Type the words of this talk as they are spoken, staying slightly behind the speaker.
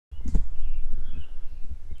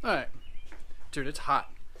Alright. Dude, it's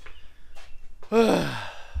hot. So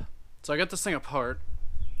I got this thing apart.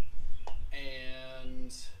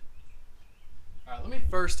 And alright, let me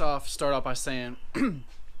first off start off by saying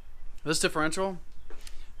this differential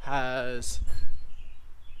has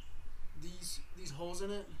these holes in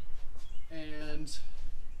it and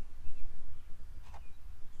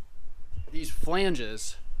these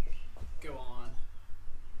flanges go on.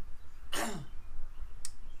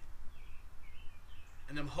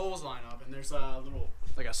 And them holes line up, and there's a little,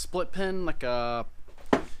 like a split pin,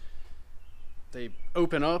 they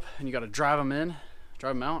open up, and you got to drive them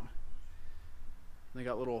out. And they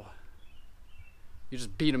got little, you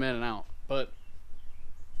just beat them in and out. But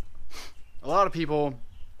a lot of people,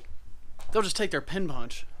 they'll just take their pin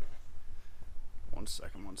punch. One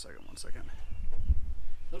second.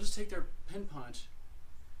 They'll just take their pin punch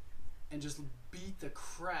and just beat the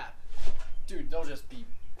crap. Dude, they'll just be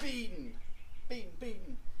beaten.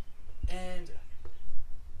 And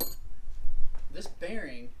this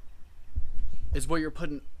bearing is what you're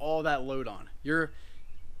putting all that load on. You're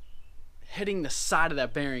hitting the side of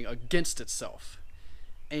that bearing against itself.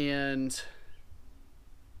 And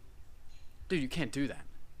dude, you can't do that.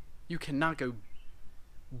 You cannot go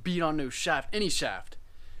beat on no shaft, any shaft,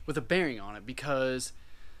 with a bearing on it, because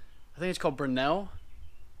I think it's called Brunel.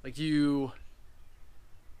 Like, you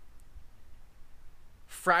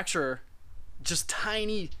fracture just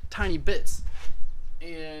tiny bits,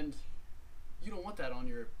 and you don't want that on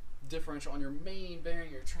your differential, on your main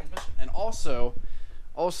bearing, your transmission. And also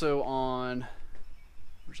on,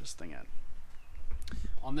 where's this thing at?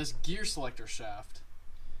 On this gear selector shaft,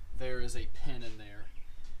 there is a pin in there,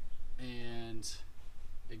 and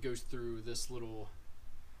it goes through this little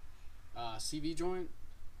CV joint,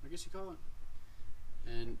 I guess you call it,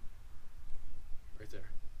 and right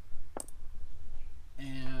there.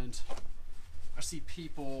 And I see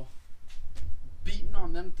people beating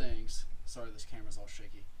on them things. Sorry, this camera's all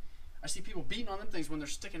shaky. I see people beating on them things when they're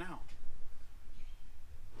sticking out,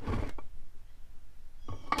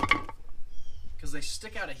 because they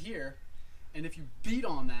stick out of here, and if you beat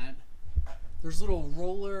on that, there's little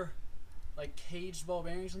roller, like, caged ball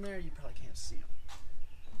bearings in there. You probably can't see them.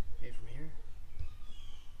 Okay, from here.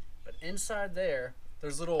 But inside there,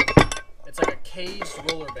 there's little, it's like a caged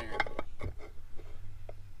roller bearing.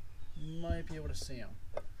 You might be able to see them.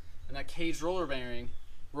 And that caged roller bearing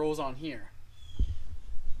rolls on here.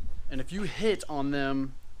 And if you hit on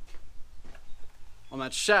them, on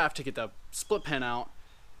that shaft to get the split pin out,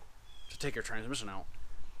 to take your transmission out,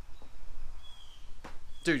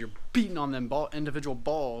 dude, you're beating on them individual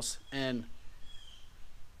balls, and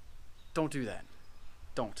don't do that.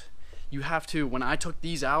 Don't. You have to, when I took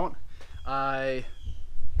these out, I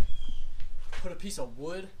put a piece of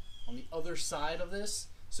wood on the other side of this,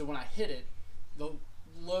 so when I hit it, the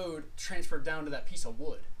load transferred down to that piece of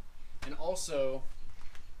wood. And also,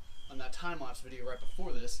 on that time-lapse video right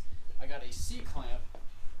before this, I got a C-clamp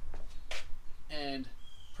and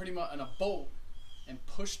pretty much a bolt, and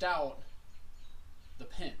pushed out the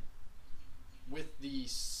pin with the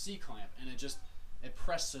C-clamp, and it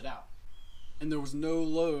pressed it out. And there was no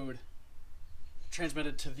load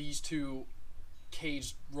transmitted to these two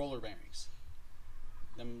caged roller bearings.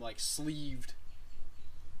 Them, like, sleeved.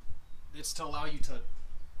 It's to allow you to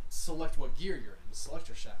select what gear you're in, the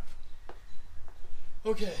selector shaft.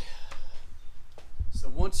 Okay. So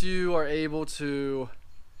once you are able to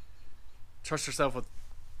trust yourself with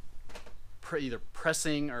either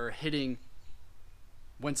pressing or hitting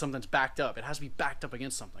when something's backed up, it has to be backed up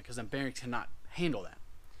against something, because then bearings cannot handle that.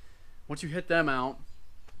 Once you hit them out,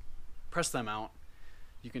 press them out,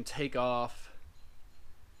 you can take off,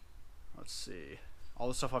 let's see, all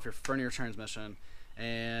the stuff off your front of your transmission.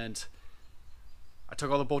 And I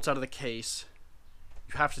took all the bolts out of the case.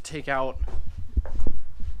 You have to take out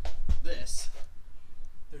this.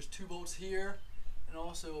 There's two bolts here, and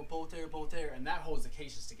also a bolt there, and that holds the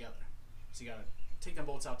cases together. So you gotta take them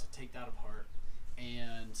bolts out to take that apart.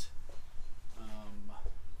 And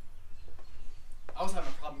I was having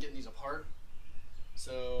a problem getting these apart,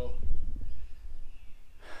 so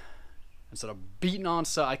instead of beating on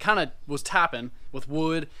stuff, I kind of was tapping with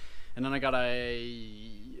wood, and then I got a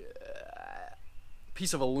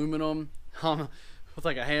piece of aluminum with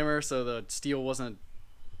like a hammer, so the steel wasn't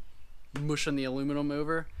mushing the aluminum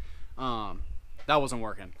over. That wasn't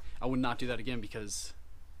working. I would not do that again, because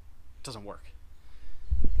it doesn't work.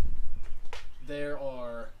 There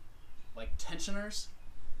are like tensioners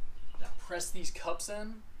that press these cups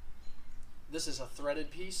in. This is a threaded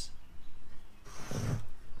piece.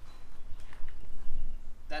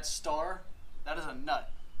 That star, that is a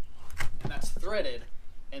nut, and that's threaded,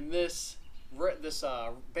 and this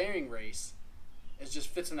bearing race just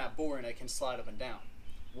fits in that bore and it can slide up and down.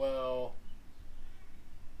 Well,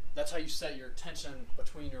 that's how you set your tension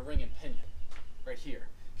between your ring and pinion, right here,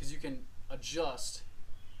 because you can adjust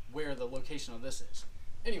where the location of this is.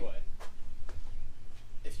 Anyway,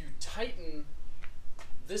 if you tighten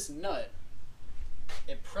this nut,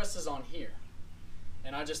 it presses on here,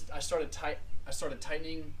 and I started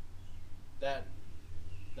tightening that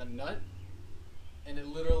nut, and it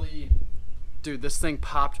literally, dude, this thing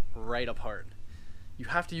popped right apart. You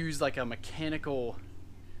have to use like a mechanical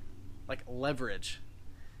leverage,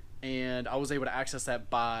 and I was able to access that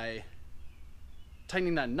by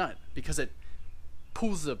tightening that nut because it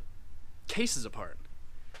pulls the cases apart.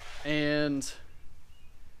 And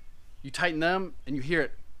you tighten them and you hear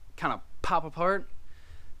it kind of pop apart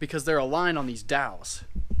because they're aligned on these dowels.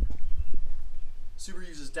 Subaru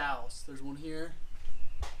uses dowels. There's one here,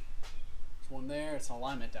 there's one there, it's an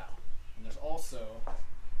alignment dowel. And there's also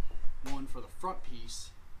one for the front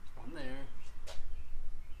piece, there's one there,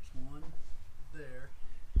 there's one there.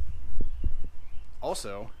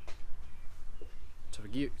 Also,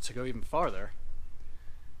 to go even farther,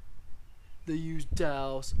 they use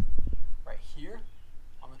dowels right here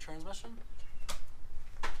on the transmission.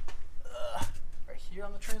 Right here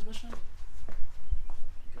on the transmission. Go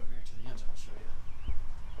over here to the engine, I'll show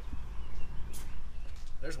you.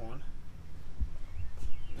 There's one.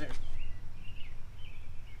 And there's one.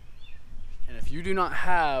 And if you do not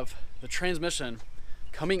have the transmission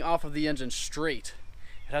coming off of the engine straight,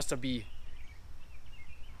 it has to be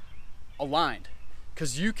aligned,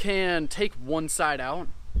 because you can take one side out,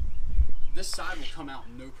 this side will come out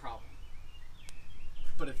no problem,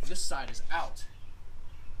 but if this side is out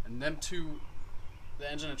and them two,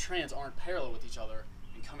 the engine and trans, aren't parallel with each other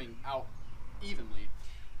and coming out evenly,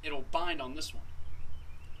 it'll bind on this one,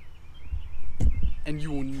 and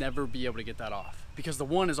you will never be able to get that off because the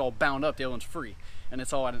one is all bound up, the other one's free, and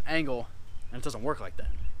it's all at an angle, and it doesn't work like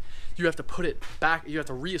that. You have to put it back, you have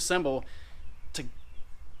to reassemble to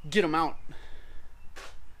get them out.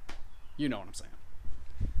 You know what I'm saying.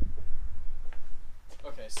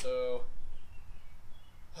 Okay, so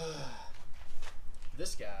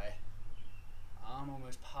this guy, I'm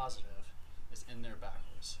almost positive, is in there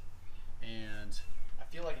backwards. And I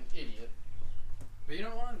feel like an idiot, but you know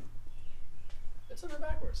what? It's in there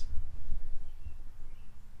backwards.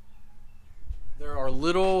 There are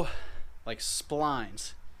little like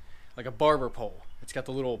splines, like a barber pole. It's got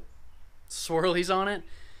the little swirlies on it.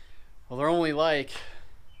 Well,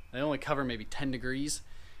 they only cover maybe 10 degrees,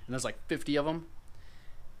 and there's like 50 of them.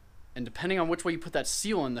 And depending on which way you put that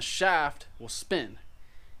seal in, the shaft will spin.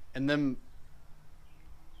 And them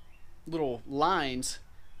little lines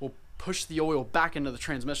will push the oil back into the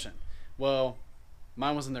transmission. Well,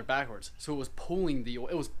 mine was in there backwards. So it was pulling the oil,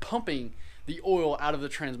 it was pumping the oil out of the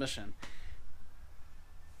transmission.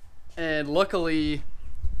 And luckily,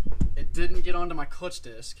 it didn't get onto my clutch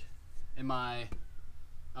disc, and my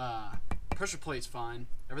pressure plate's fine.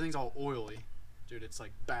 Everything's all oily. Dude, it's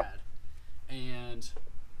like bad. And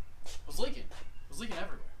it was leaking. It was leaking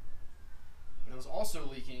everywhere. But it was also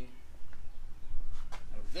leaking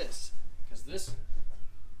out of this, because this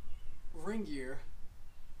ring gear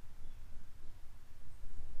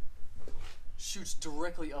shoots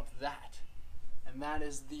directly up that. And that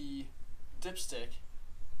is the dipstick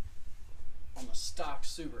on the stock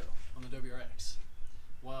Subaru, on the WRX.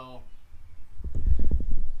 Well,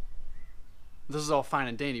 this is all fine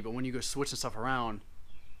and dandy, but when you go switching stuff around,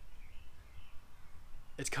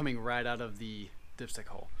 it's coming right out of the dipstick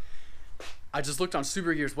hole. I just looked on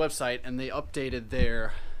Subaru Gear's website and they updated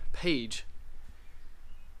their page,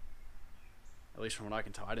 at least from what I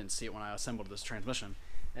can tell. I didn't see it when I assembled this transmission.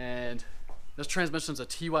 And this transmission's a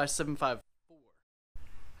TY754.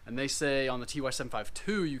 And they say on the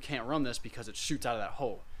TY752 you can't run this because it shoots out of that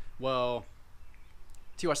hole. Well,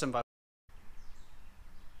 TY754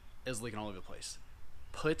 is leaking all over the place.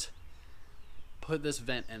 Put this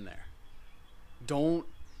vent in there. Don't,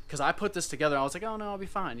 because I put this together, I was like, oh no, I'll be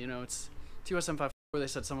fine. You know, it's TY754, they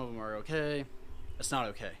said some of them are okay. It's not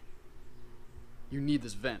okay. You need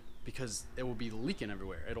this vent because it will be leaking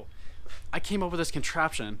everywhere. I came up with this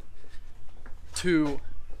contraption to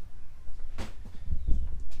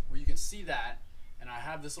where you can see that, and I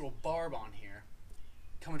have this little barb on here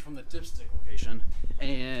coming from the dipstick location,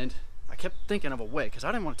 and I kept thinking of a way because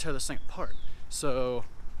I didn't want to tear this thing apart. So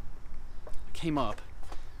I came up,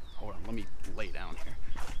 hold on, let me lay down here.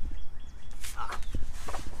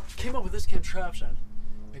 Came up with this contraption.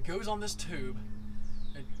 It goes on this tube,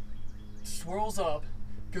 it swirls up,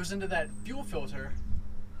 goes into that fuel filter,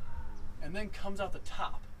 and then comes out the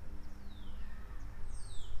top.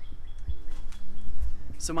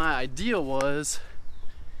 So my idea was,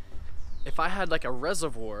 if I had like a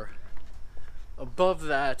reservoir above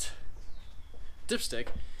that dipstick,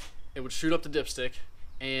 it would shoot up the dipstick,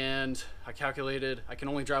 and I calculated I can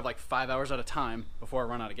only drive like 5 hours at a time before I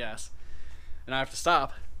run out of gas, and I have to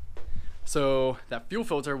stop. So that fuel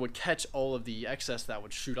filter would catch all of the excess that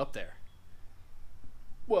would shoot up there.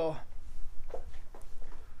 Well,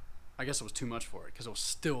 I guess it was too much for it because it was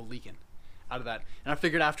still leaking out of that. And I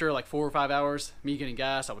figured after like 4 or 5 hours, me getting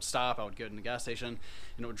gas, I would stop, I would go in the gas station,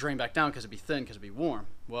 and it would drain back down because it'd be thin, because it'd be warm.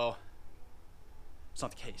 Well, it's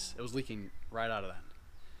not the case. It was leaking right out of that.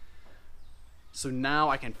 So now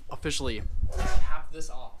I can officially cap this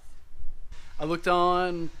off. I looked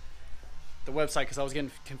on the website because I was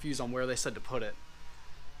getting confused on where they said to put it.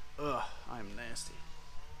 Ugh, I'm nasty.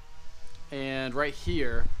 And right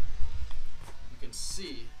here, you can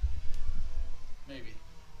see, maybe,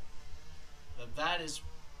 that is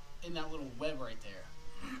in that little web right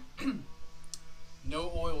there.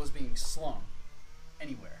 No oil is being slung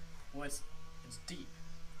anywhere. Well, it's deep.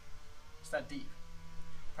 It's that deep.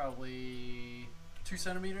 Probably 2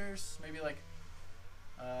 centimeters, maybe like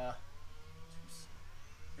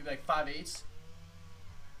 5/8.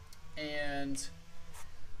 And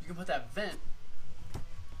you can put that vent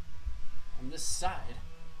on this side,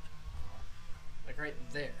 like right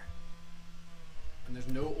there. And there's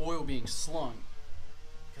no oil being slung,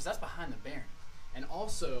 because that's behind the bearing. And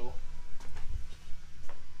also,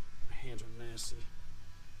 my hands are nasty.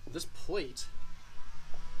 This plate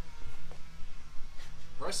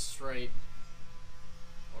rests right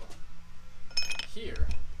here,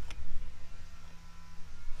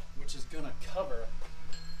 which is gonna cover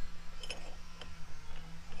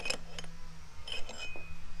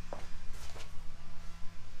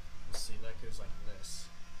that goes like this.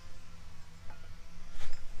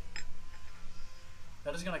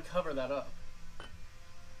 That is going to cover that up.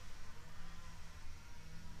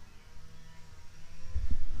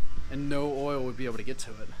 And no oil would be able to get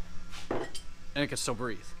to it. And it can still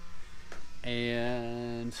breathe.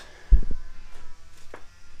 And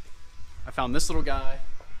I found this little guy.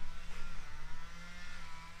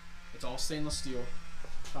 It's all stainless steel.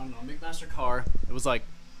 Found it on McMaster Car. It was like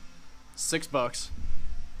 $6.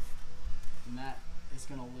 And that is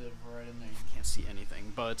gonna live right in there. You can't see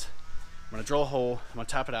anything, but I'm gonna drill a hole. I'm gonna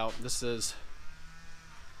tap it out. This is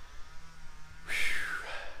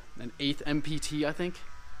an 1/8 MPT, I think,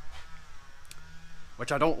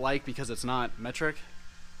 which I don't like because it's not metric.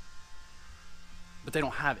 But they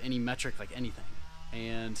don't have any metric like anything.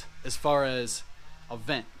 And as far as a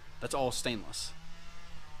vent, that's all stainless.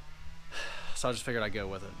 So I just figured I'd go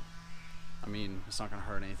with it. I mean, it's not gonna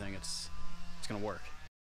hurt anything. It's gonna work.